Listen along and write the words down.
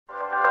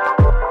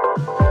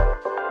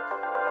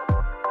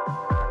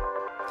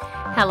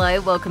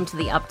Hello, welcome to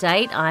The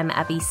Update. I'm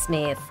Abby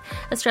Smith.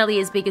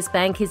 Australia's biggest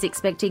bank is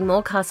expecting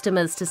more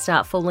customers to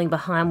start falling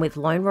behind with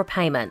loan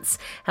repayments.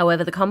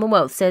 However, the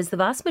Commonwealth says the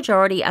vast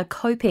majority are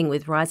coping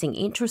with rising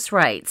interest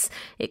rates.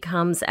 It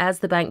comes as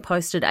the bank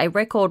posted a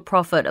record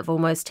profit of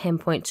almost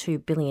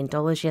 $10.2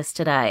 billion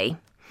yesterday.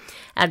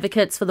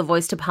 Advocates for the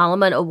Voice to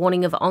Parliament are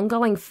warning of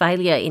ongoing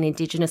failure in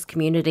Indigenous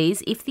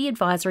communities if the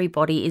advisory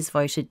body is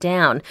voted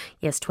down.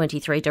 Yes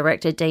 23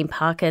 Director Dean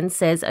Parkin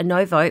says a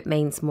no vote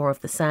means more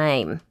of the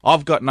same.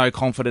 I've got no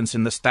confidence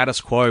in the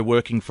status quo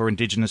working for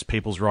Indigenous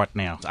peoples right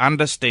now.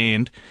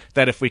 Understand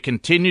that if we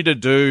continue to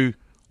do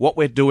what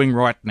we're doing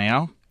right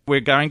now,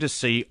 we're going to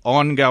see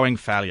ongoing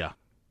failure.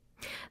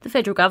 The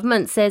federal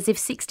government says if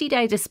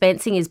 60-day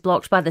dispensing is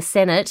blocked by the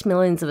Senate,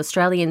 millions of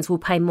Australians will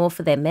pay more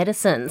for their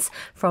medicines.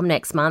 From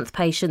next month,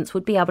 patients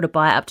would be able to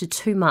buy up to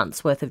 2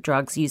 months' worth of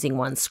drugs using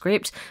one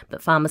script,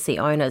 but pharmacy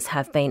owners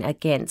have been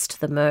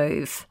against the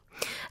move.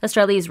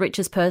 Australia's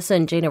richest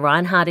person, Gina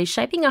Rinehart, is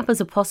shaping up as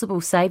a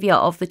possible saviour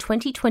of the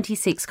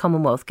 2026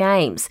 Commonwealth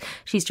Games.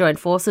 She's joined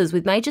forces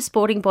with major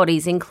sporting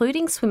bodies,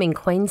 including Swimming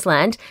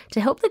Queensland, to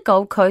help the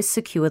Gold Coast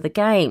secure the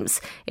Games.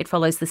 It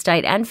follows the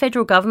state and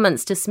federal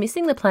governments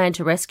dismissing the plan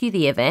to rescue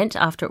the event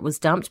after it was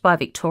dumped by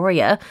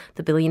Victoria.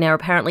 The billionaire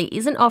apparently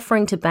isn't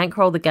offering to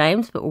bankroll the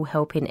Games, but will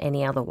help in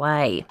any other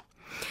way.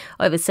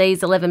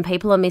 Overseas, 11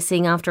 people are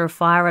missing after a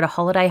fire at a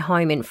holiday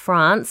home in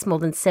France. More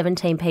than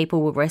 17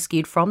 people were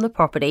rescued from the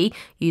property,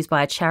 used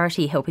by a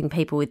charity helping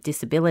people with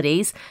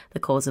disabilities.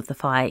 The cause of the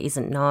fire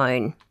isn't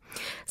known.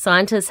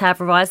 Scientists have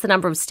revised the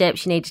number of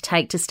steps you need to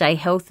take to stay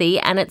healthy,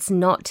 and it's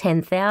not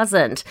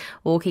 10,000.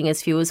 Walking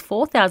as few as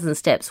 4,000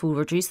 steps will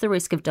reduce the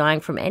risk of dying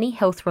from any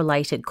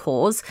health-related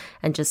cause,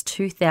 and just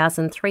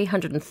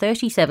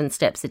 2,337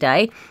 steps a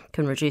day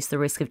can reduce the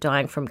risk of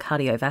dying from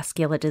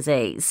cardiovascular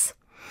disease.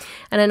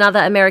 And another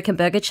American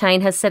burger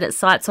chain has set its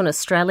sights on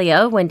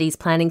Australia. Wendy's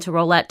planning to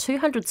roll out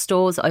 200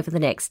 stores over the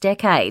next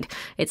decade.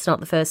 It's not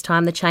the first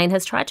time the chain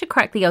has tried to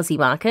crack the Aussie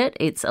market.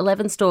 Its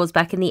 11 stores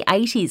back in the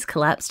 80s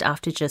collapsed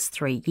after just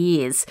 3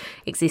 years.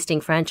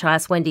 Existing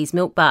franchise Wendy's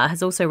Milk Bar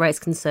has also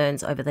raised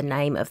concerns over the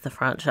name of the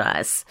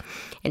franchise.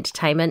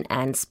 Entertainment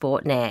and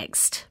sport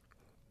next.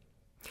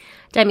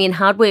 Damien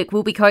Hardwick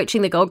will be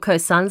coaching the Gold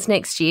Coast Suns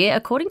next year,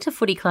 according to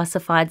Footy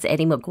Classified's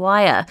Eddie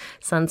Maguire.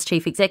 Suns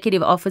Chief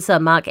Executive Officer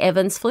Mark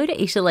Evans flew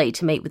to Italy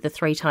to meet with the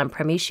three-time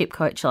premiership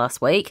coach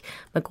last week.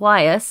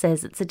 Maguire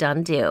says it's a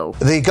done deal.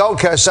 The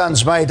Gold Coast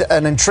Suns made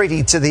an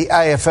entreaty to the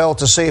AFL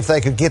to see if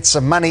they could get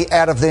some money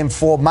out of them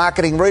for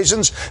marketing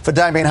reasons for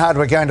Damien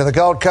Hardwick going to the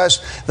Gold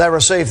Coast. They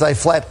received a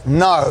flat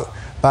no,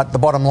 but the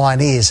bottom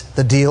line is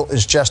the deal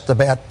is just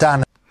about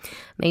done.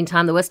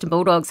 Meantime, the Western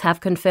Bulldogs have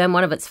confirmed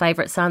one of its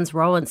favourite sons,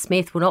 Rowan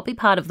Smith, will not be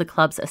part of the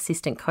club's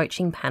assistant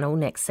coaching panel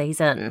next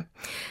season.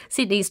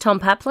 Sydney's Tom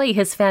Papley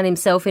has found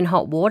himself in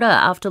hot water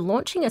after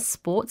launching a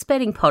sports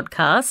betting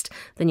podcast.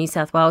 The New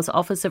South Wales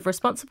Office of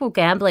Responsible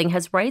Gambling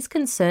has raised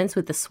concerns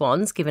with the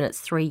Swans, given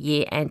its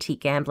 3-year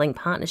anti-gambling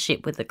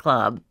partnership with the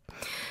club.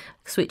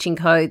 Switching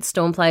codes,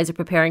 Storm players are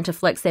preparing to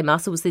flex their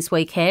muscles this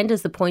weekend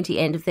as the pointy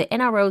end of the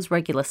NRL's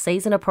regular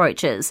season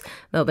approaches.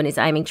 Melbourne is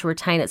aiming to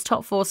retain its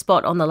top 4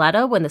 spot on the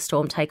ladder when the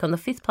Storm take on the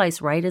 5th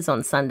place Raiders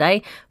on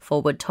Sunday.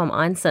 Forward Tom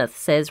Ainsworth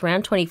says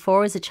round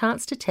 24 is a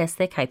chance to test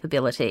their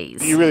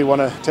capabilities. You really want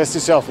to test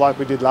yourself like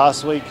we did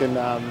last week and,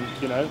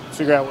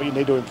 figure out what you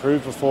need to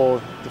improve before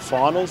the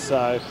finals.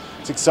 So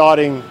it's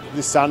exciting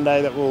this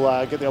Sunday that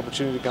we'll get the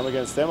opportunity to come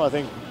against them. I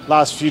think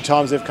last few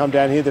times they've come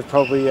down here, they've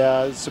probably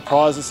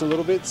surprised us a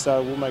little bit,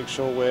 so we'll make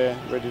sure we're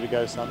ready to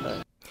go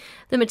Sunday.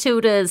 The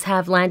Matildas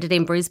have landed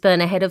in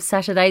Brisbane ahead of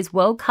Saturday's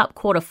World Cup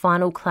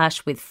quarter-final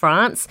clash with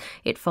France.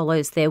 It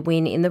follows their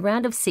win in the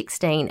round of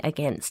 16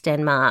 against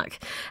Denmark.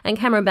 And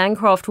Cameron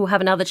Bancroft will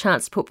have another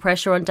chance to put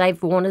pressure on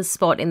Dave Warner's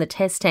spot in the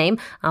Test team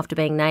after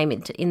being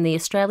named in the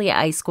Australia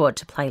A squad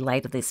to play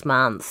later this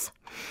month.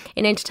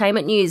 In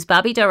entertainment news,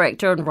 Barbie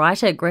director and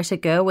writer Greta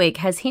Gerwig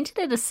has hinted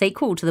at a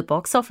sequel to the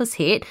box office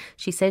hit.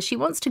 She says she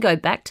wants to go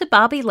back to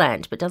Barbie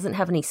Land but doesn't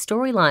have any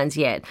storylines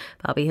yet.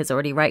 Barbie has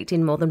already raked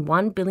in more than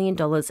 $1 billion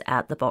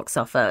at the box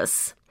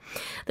office.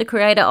 The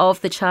creator of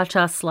the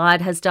Cha-Cha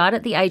Slide has died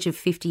at the age of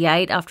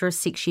 58 after a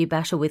 6-year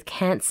battle with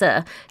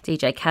cancer.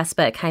 DJ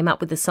Casper came up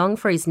with the song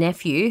for his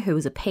nephew, who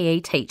was a PE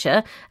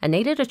teacher, and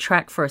needed a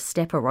track for a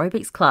step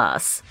aerobics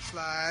class.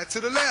 Slide to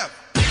the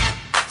left,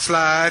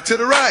 slide to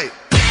the right.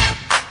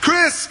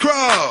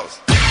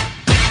 Crisscross,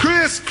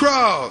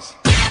 crisscross,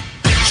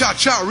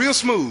 cha-cha real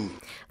smooth.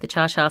 The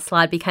Cha-Cha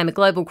Slide became a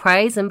global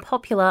craze and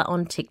popular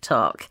on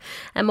TikTok.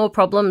 And more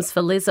problems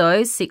for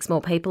Lizzo. 6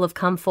 more people have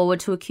come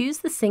forward to accuse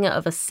the singer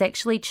of a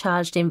sexually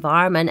charged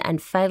environment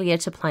and failure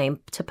to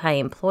pay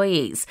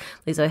employees.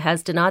 Lizzo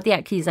has denied the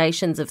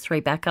accusations of 3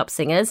 backup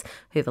singers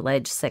who've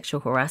alleged sexual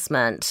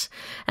harassment.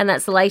 And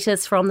that's the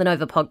latest from the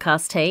Nova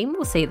podcast team.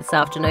 We'll see you this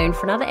afternoon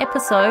for another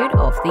episode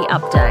of The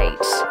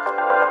Update.